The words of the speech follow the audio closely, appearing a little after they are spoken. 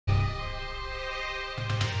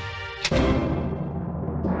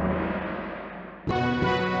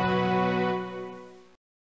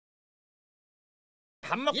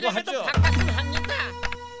밥 먹고 이래봬도 하죠. 밥값은 합니다.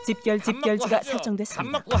 밥 집결지가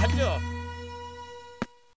설정됐습니다. 먹고 하죠.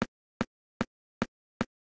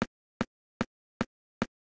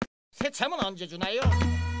 새참은 언제 주나요?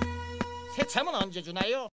 새참은 언제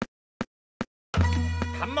주나요?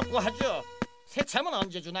 밥 먹고 하죠. 새참은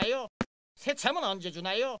언제 주나요? 새참은 언제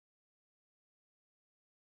주나요?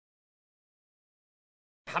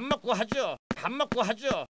 밥 먹고 하죠. 밥 먹고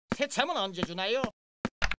하죠. 새참은 언제 주나요?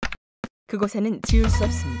 그곳에는 지을 수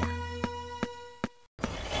없습니다.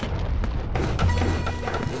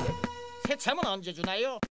 새참은 언제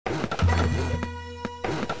주나요?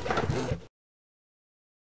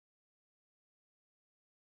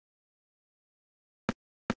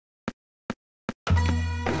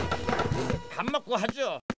 밥 먹고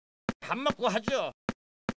하죠. 밥 먹고 하죠.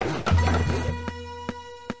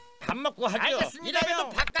 밥 먹고 하죠. 알겠습니다. 이래봬도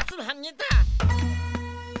밥값은 합니다.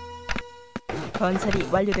 건설이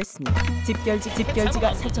완료됐습니다.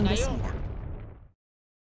 집결지가 설정됐습니다.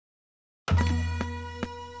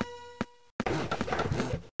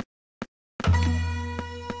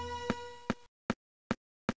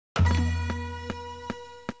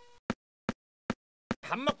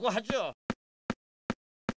 밥 먹고 하죠.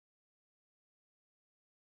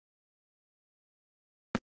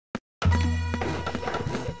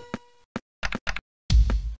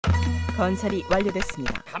 건설이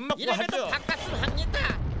완료됐습니다. 밥 먹고 이래봬도 하죠. 밥값은 합니다.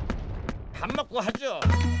 밥 먹고 하죠.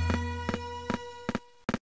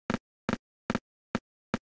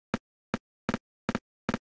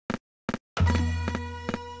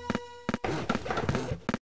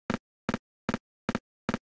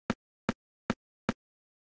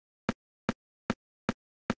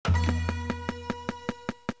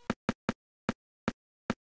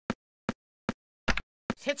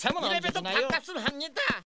 새참은 언제 이래봬도 주나요? 밥값은 합니다.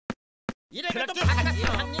 이래봬도 그렇게 밥값은 하지요.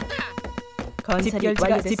 합니다. 건설이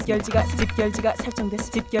완료됐습니다. 집결지가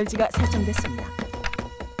설정됐습니다. 집결지가 설정됐습니다.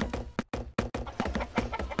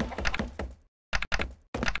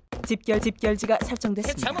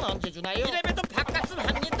 새참은 언제 주나요? 이래봬도 밥값은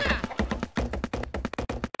합니다.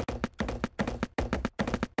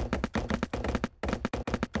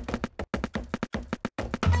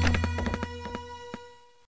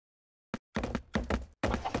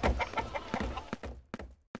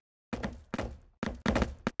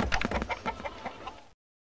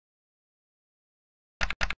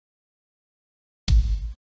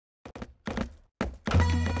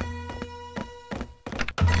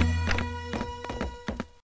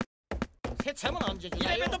 새참은 언제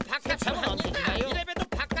주나요? 이래봬도 밥값은 새참은 언제 합니다. 주나요? 이래봬도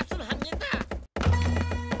밥값은 합니다.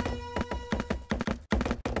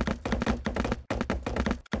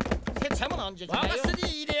 새참은 언제 주나요?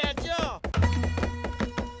 먹었으니 일해야죠.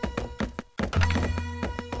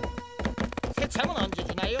 새참은 언제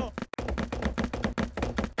주나요?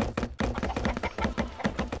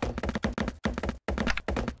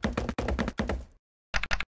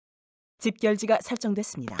 집결지가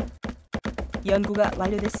설정됐습니다. 연구가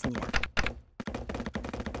완료됐습니다.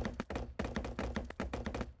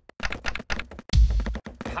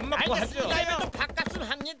 밥 먹고 하죠. 알겠습니다. 이래봬도 밥값은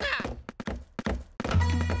합니다.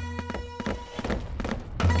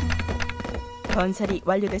 건설이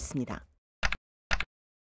완료됐습니다.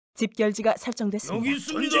 집결지가 설정됐습니다. 여기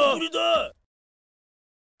있습니다.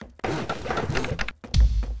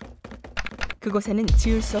 그곳에는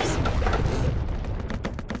지을 수 없습니다.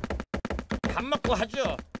 밥 먹고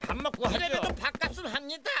하죠. 밥 먹고 하죠. 이래봬도 밥값은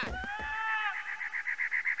합니다.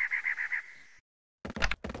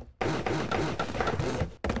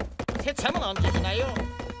 새참은 언제 주나요?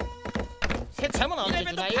 새참은 언제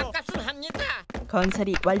이래봬도 주나요? 밥값은 합니다.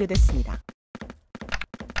 건설이 완료됐습니다.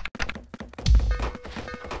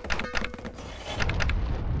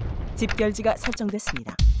 집결지가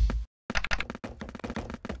설정됐습니다.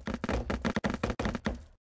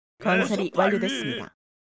 건설이 완료됐습니다.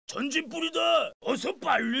 전진 뿌리다. 어서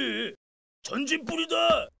빨리. 전진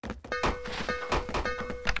뿌리다.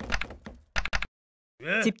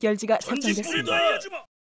 왜? 집결지가 전진 설정됐습니다. 뿌리다. 하지 마.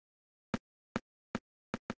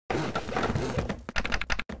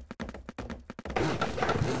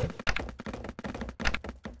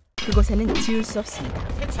 그곳에는 지을 수 없습니다.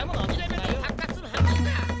 새참은 언제 이래봬도 주나요? 밥값은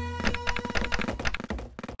합니다.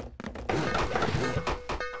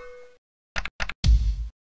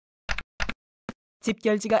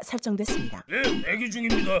 집결지가 설정됐습니다. 네, 대기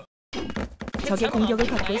중입니다. 적의 새참은 공격을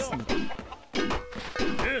언제 받고 주나요? 있습니다.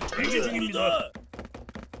 네, 대기 중입니다.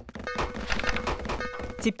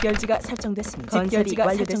 집결지가 설정됐습니다. 건설이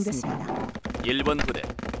완료됐습니다. 1번 부대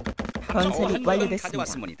건설이 한 완료됐습니다.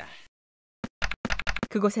 가져왔습니다.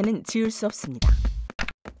 그곳에는 지을 수 없습니다.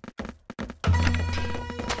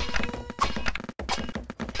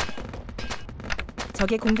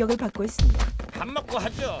 적의 공격을 받고 있습니다. 밥 먹고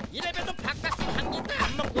하죠. 이래봬도 밥값은 합니다.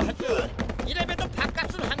 밥 먹고 하죠. 이래봬도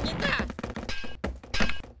밥값은 합니다.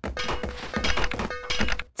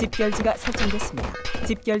 집결지가 설정됐습니다.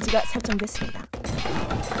 집결지가 설정됐습니다.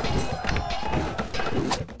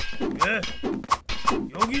 예.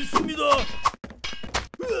 여기 있습니다.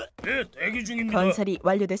 예, 대기 중입니다. 건설이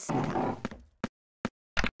완료됐습니다.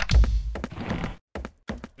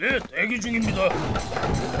 예, 대기 중입니다.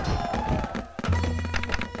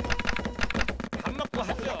 밥 먹고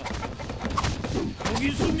하죠. 여기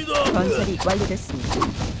있습니다. 건설이 완료됐습니다.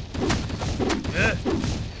 예,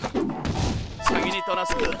 상인이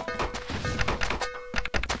떠났습니다.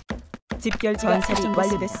 집결지가 건설이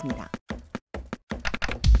완료됐습니다.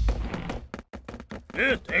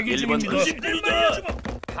 예, 대기 일본 중입니다. 전진입니다.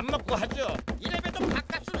 밥 먹고 하죠. 이래봬도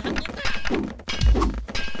밥값은 합니다.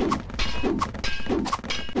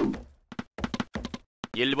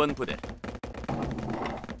 일본 부대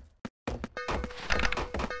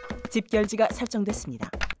집결지가 설정됐습니다.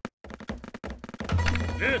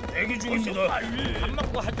 예, 대기 중입니다. 밥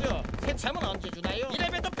먹고 하죠. 새참은 언제 주나요?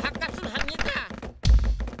 이래봬도 밥값은 합니다.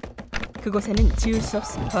 그곳에는 지을 수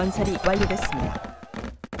없습니다. 건설이 완료됐습니다.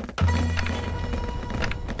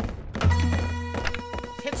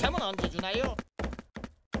 새참은 언제 주나요?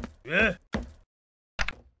 예,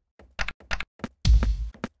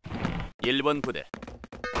 일본 부대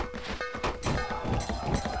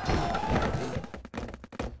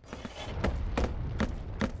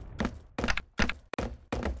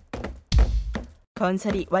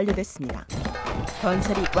건설이 완료됐습니다.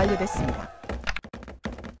 건설이 완료됐습니다.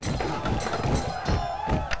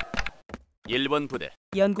 일본 부대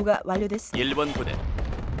연구가 완료됐습니다. 일본 부대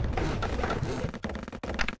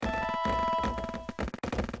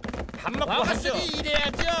밥 먹고 하죠. 먹었으니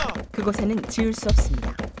일해야죠. 그곳에는 지을 수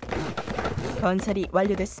없습니다. 건설이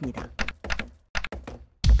완료됐습니다.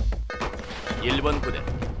 일본 부대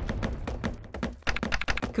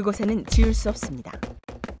그곳에는 지을 수 없습니다.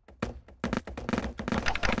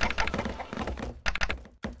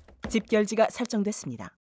 집결지가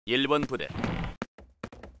설정됐습니다. 일본 부대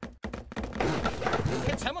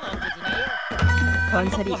새참은 언제 주나요?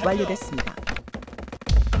 건설이 완료됐습니다.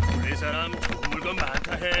 우리 사람 좋은 물건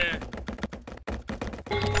많다 해.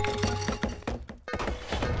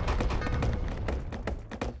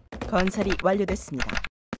 건설이 완료됐습니다.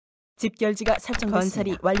 집결지가 설정됐습니다.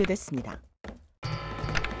 건설이 완료됐습니다.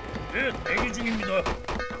 예, 대기 중입니다.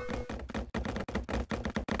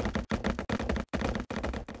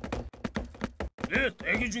 예,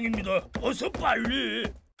 대기 중입니다. 어서 빨리.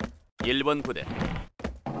 일본 부대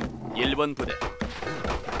일본 부대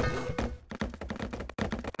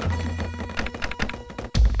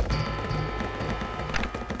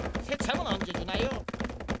새참은 언제 주나요?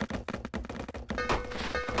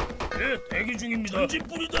 예, 대기 중입니다. 전진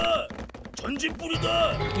뿌리다. 전진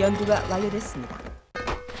뿌리다. 연구가 완료됐습니다.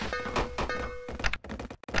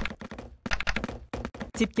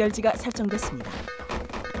 집결지가 설정됐습니다.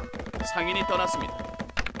 상인이 떠났습니다.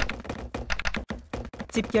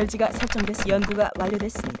 집결지가 설정됐습니다. 연구가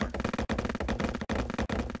완료됐습니다.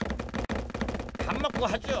 밥 먹고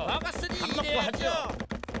하죠. 먹었으니 밥 먹고 일해야죠. 하죠.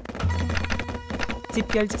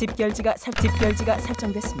 집결지가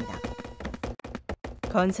설정됐습니다.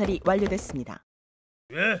 건설이 완료됐습니다.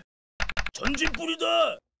 예, 전진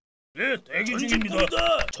뿌리다. 예, 대기 중입니다.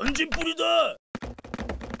 뿌리다. 전진 뿌리다.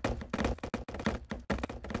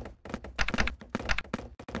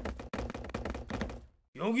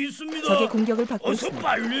 여기 있습니다. 적의 공격을 받고 어서 있습니다.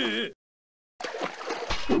 빨리.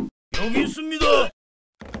 여기 있습니다.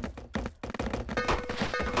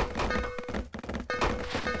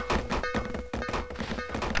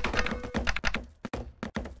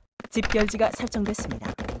 집결지가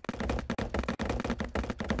설정됐습니다.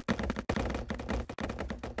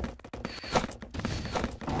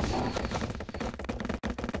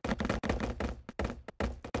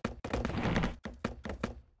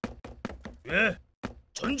 예,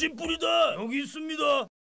 전진 뿌리다. 여기 있습니다.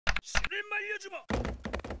 신을 말려주마.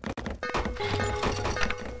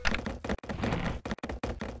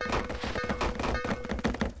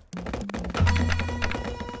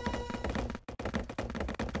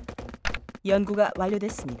 연구가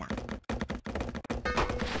완료됐습니다.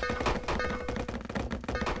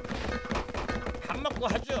 밥 먹고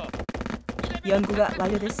하죠. 연구가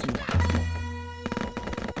완료됐습니다.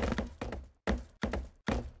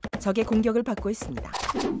 적의 공격을 받고 있습니다.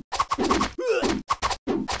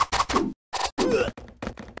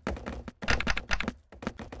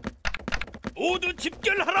 모두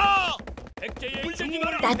집결하라. 백제의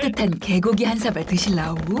물쟁이를 따뜻한 개고기 한 사발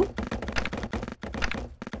드실라우?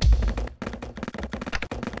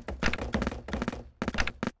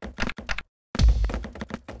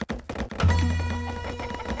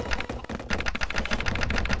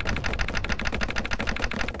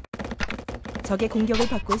 적의 공격을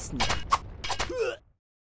받고 있습니다.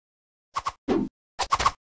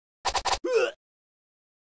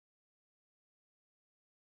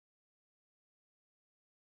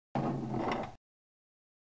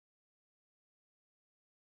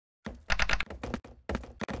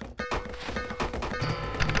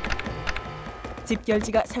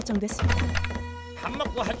 집결지가 설정됐습니다. 밥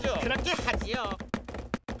먹고 하죠. 그렇게 하지요.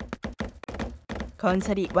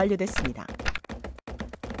 건설이 완료됐습니다.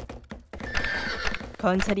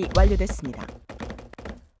 건설이 완료됐습니다.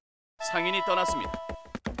 상인이 떠났습니다.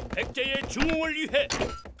 백제의 중흥을 위해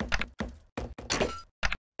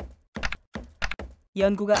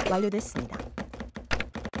연구가 완료됐습니다.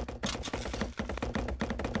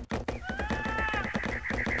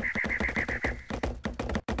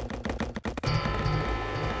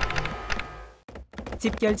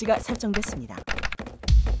 집결지가 설정됐습니다.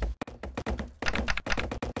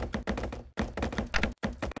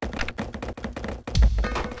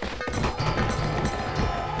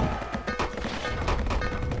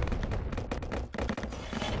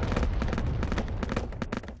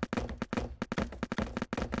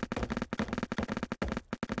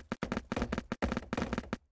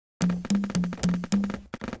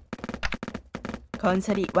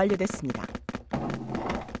 건설이 완료됐습니다.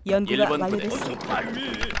 연구가 1번 부대. 완료됐습니다.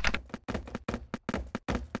 빨리.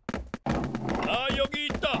 나 여기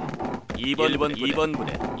있다. 2번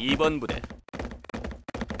부대. 2번 부대.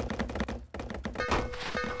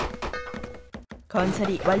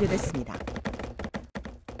 건설이 완료됐습니다.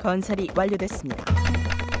 건설이 완료됐습니다.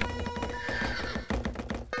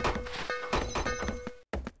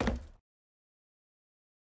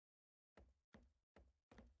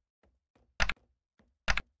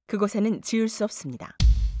 그곳에는 지을 수 없습니다.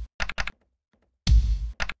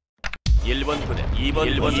 1번 부대.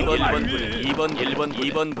 2번 부대.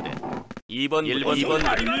 2번 부대. 2번 부대.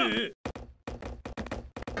 빨리.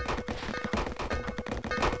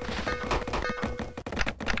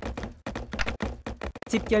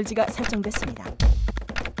 집결지가 설정됐습니다.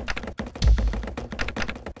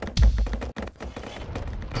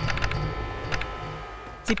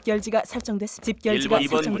 집결지가 설정됐습니다. 집결지가 1번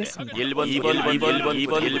부대. 설정됐습니다. 1번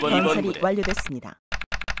건설이 부대. 완료됐습니다.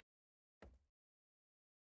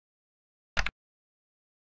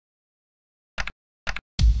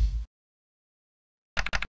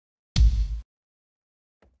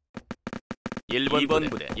 일번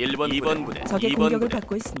부대. 1번 부대. 적의 2번 공격을 부대.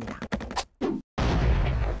 받고 있습니다.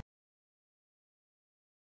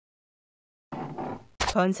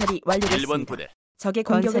 건설이 1번 완료됐습니다. 부대. 적의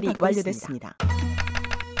공격이 완료됐습니다.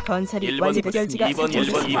 건설이 1번 부대. 완료됐습니다.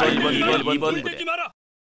 2번 부대. 되지 마라.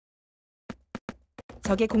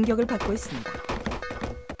 적의 공격을 받고 있습니다.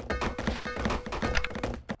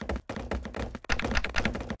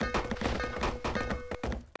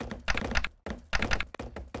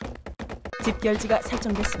 집결지가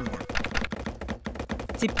설정됐습니다.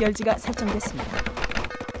 집결지가 설정됐습니다.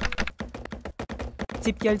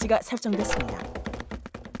 집결지가 설정됐습니다.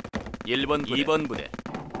 1번 부대. 2번 부대.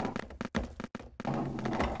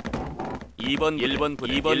 1번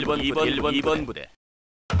부대.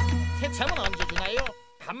 새참은 언제 주나요?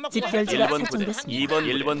 밥 먹고 집결지가 하죠. 1번 부대.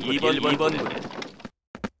 설정됐습니다. 2번 부대.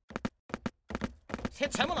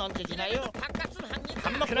 새참은 언제 주나요? 밥값은 합니다.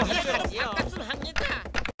 밥 먹고 그렇게 하죠. 하지요. 밥값은 합니다.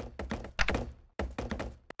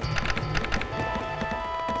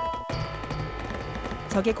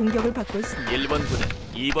 적의 공격을 받고 있습니다. 1번 부대.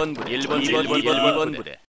 2번 부대. 1번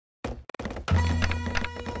부대.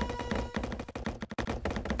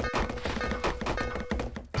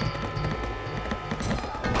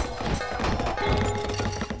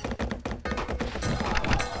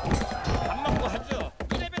 밥 먹고 하죠.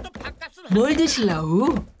 이래봬도 밥값은 뭘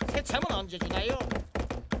드실라우? 새참은 언제 주나요?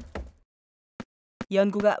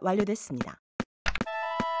 연구가 완료됐습니다.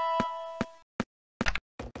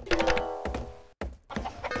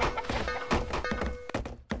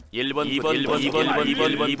 일 번 부대.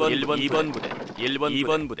 2번 부대.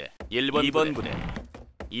 2번 부대.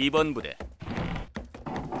 2번 부대.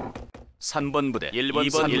 3번 부대.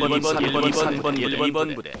 1번 부대.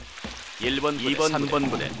 1번 부대.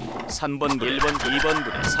 3번 부대. 2번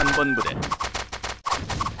부대. 3번 부대.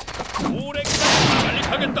 오래까지 빨리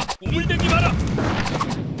가겠다. 우물대지 마라.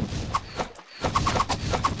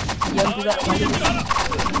 연구가 완료됐습니다.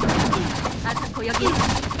 아사코 여기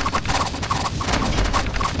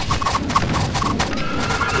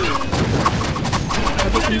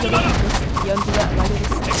적의 공격을 받고 있습니다. 연구가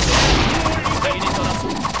완료됐습니다. 상인이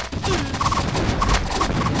떠났습니다.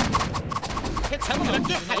 새참은 언제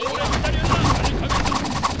주나요?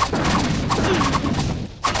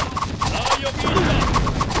 나 여기 있다.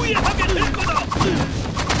 후회하게 될 거다.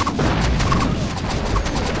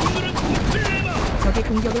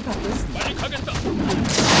 공격을 받고 있습니다. 빨리 가겠다.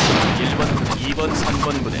 1번, 2번,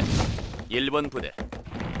 3번 부대. 1번 부대.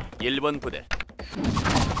 1번 부대.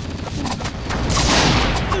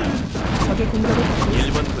 적의 공격을 받고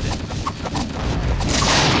있습니다. 1번 부대.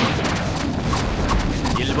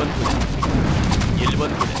 1번 부대. 1번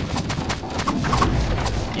부대.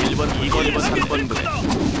 1번, 2번, 3번 부대.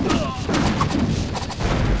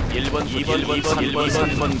 1번, 2번, 3번,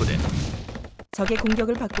 3번 부대. 적의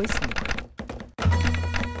공격을 받고 있습니다.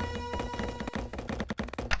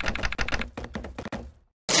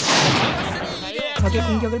 적의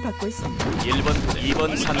공격을 받고 있습니다. 1번 부대.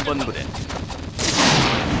 2번, 3번 부대.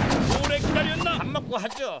 오래 기다렸나? 밥 먹고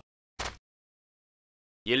하죠.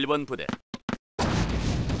 1번 부대.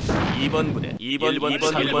 2번 부대. 2번,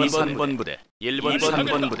 3번, 3번 부대. 1번,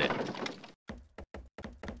 3번 부대.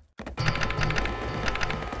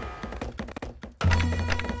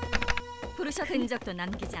 부르셔 흔적도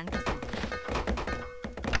남기지 않겠어.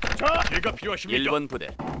 자, 제가 필요하십니까? 1번 부대.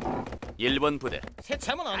 1번 부대.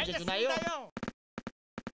 새참은 언제 주나요? 알겠습니다요.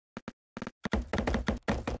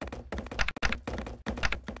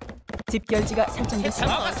 집결지가 새참은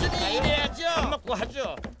설정됐습니다. 언제 주나요? 일해야죠. 밥 먹고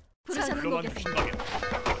하죠. 부르셔 그만 보겠습니다. 피신하게.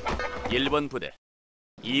 1번 부대.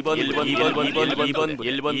 2번,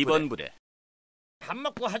 2번, 2번 부대. 밥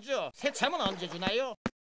먹고 하죠. 새참은 언제 주나요?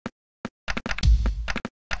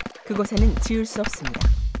 그곳에는 지을 수 없습니다.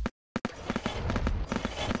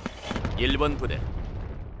 1번 부대.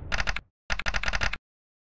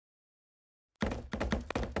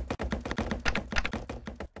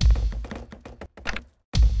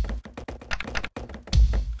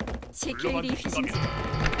 10개 일이 있으신지.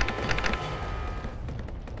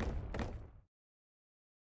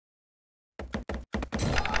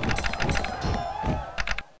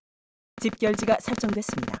 집결지가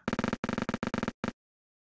설정됐습니다.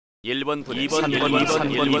 1번 부대. 2번,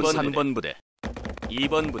 3번 부대.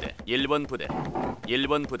 2번 부대. 1번 부대.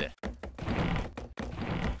 1번 부대.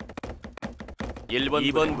 1번,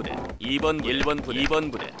 2번 부대. 2번, 1번 부대.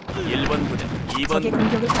 2번 부대. 1번 부대. 2번 적의 부대.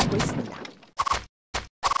 공격을 받고 있습니다.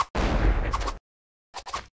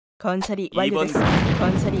 건설이 완료됐습니다.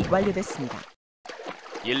 건설이 완료됐습니다.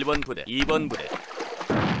 1번 부대. 2번 부대.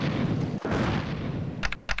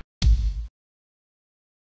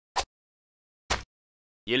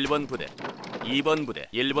 1번 부대. 2번 부대.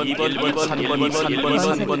 1번, 2번, 3번, 3번, 건설이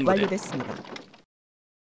 3번 부대. 완료됐습니다.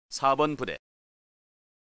 4번 부대.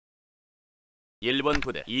 1번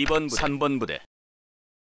부대. 2번 부대. 3번 부대.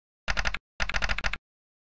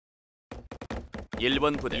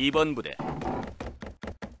 1번 부대. 2번 부대.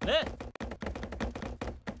 네.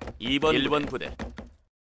 2번 1번 부대.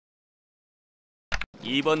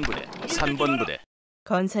 2번 부대. 3번 부대.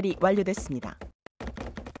 건설이 완료됐습니다.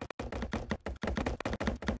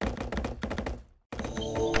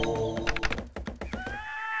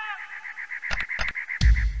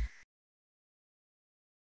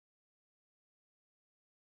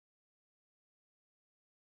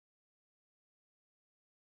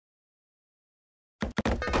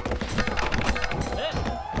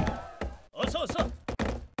 어서 어서.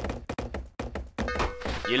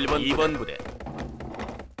 1번 2번 부대.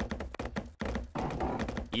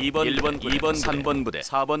 2번 1번 2번 3번 부대.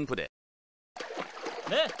 4번 부대.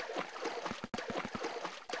 네.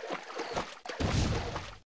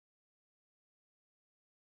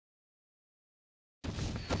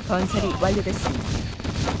 건설이 완료됐습니다.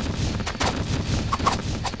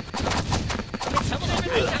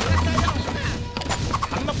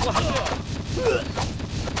 밥 먹고 하죠.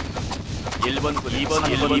 1번 부대. 2번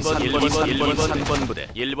 1번 1번 3번 부대.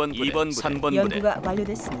 1번 2번 3번 부대. 연구가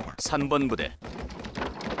완료됐습니다. 3번 부대.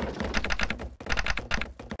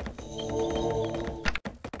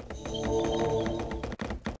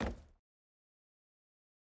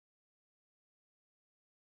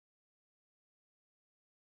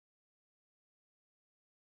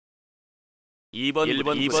 2번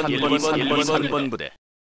 1번 2번 1번 1번 3번 부대.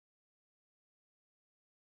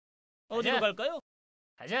 어디로 갈까요?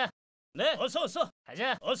 가자. 네. 어서 어서.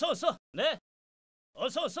 가자. 어서 어서. 네.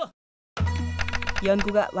 어서 어서.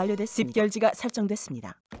 연구가 완료됐습니다. 집결지가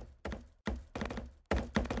설정됐습니다.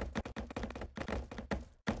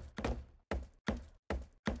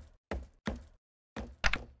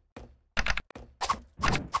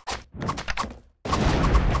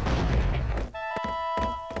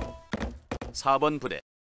 사 번 부대.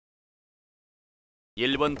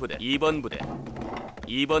 1번 부대. 2번 부대.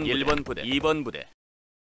 2번 1번 부대. 2번 부대.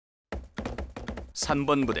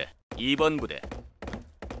 3번 부대. 2번 부대.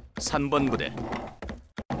 3번 부대.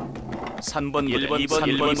 3번 1번 2번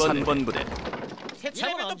 1번 3번 부대.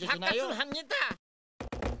 새참은 이래봬도 언제 주나요? 밥값은 합니다.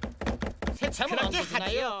 새참은 그렇게 언제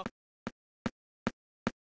주나요? 하죠.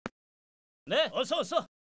 네, 어서.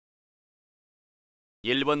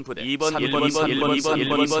 1번 부대 2번 3번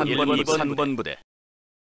부대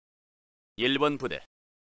 1번 부대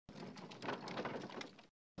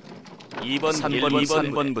 2번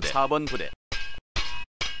 3번 부대 4번 부대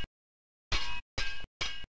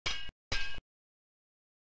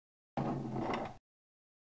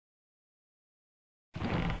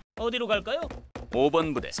어디로 갈까요?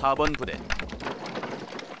 5번 부대 4번 부대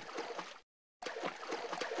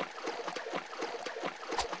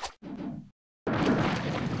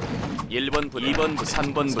 1번 부대 2번 부대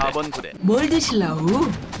 3번 부대 4번 부대 뭘 드실라우?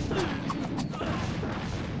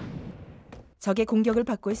 적의 공격을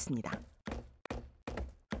받고 있습니다.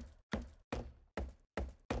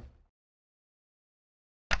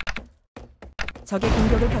 적의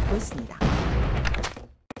공격을 받고 있습니다.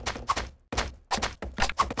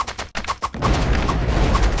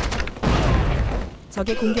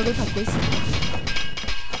 적의 공격을 받고 있습니다.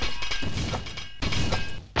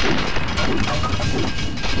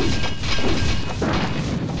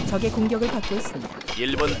 적의 공격을 받고 있습니다.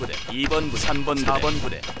 1번 부대 2번 부대 3번 4번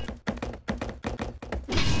부대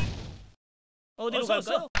어디로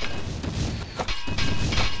갈까요?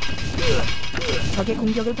 적의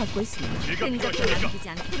공격을 받고 있습니다. 흔적도 남기지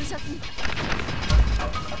않고 부르셨습니다.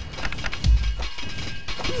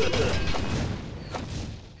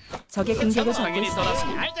 적의 공격을 받고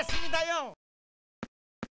있습니다. 알겠습니다요.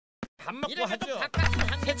 밥 먹고 하죠.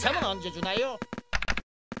 새참은 언제 주나요?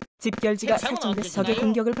 집결지가 세참은 언제 설정돼 적의 주나요?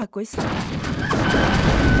 공격을 받고 있습니다.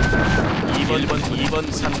 2번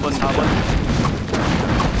 3번 4번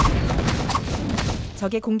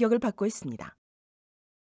적의 공격을 받고 있습니다.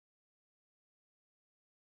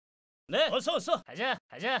 네, 어서.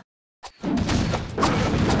 가자.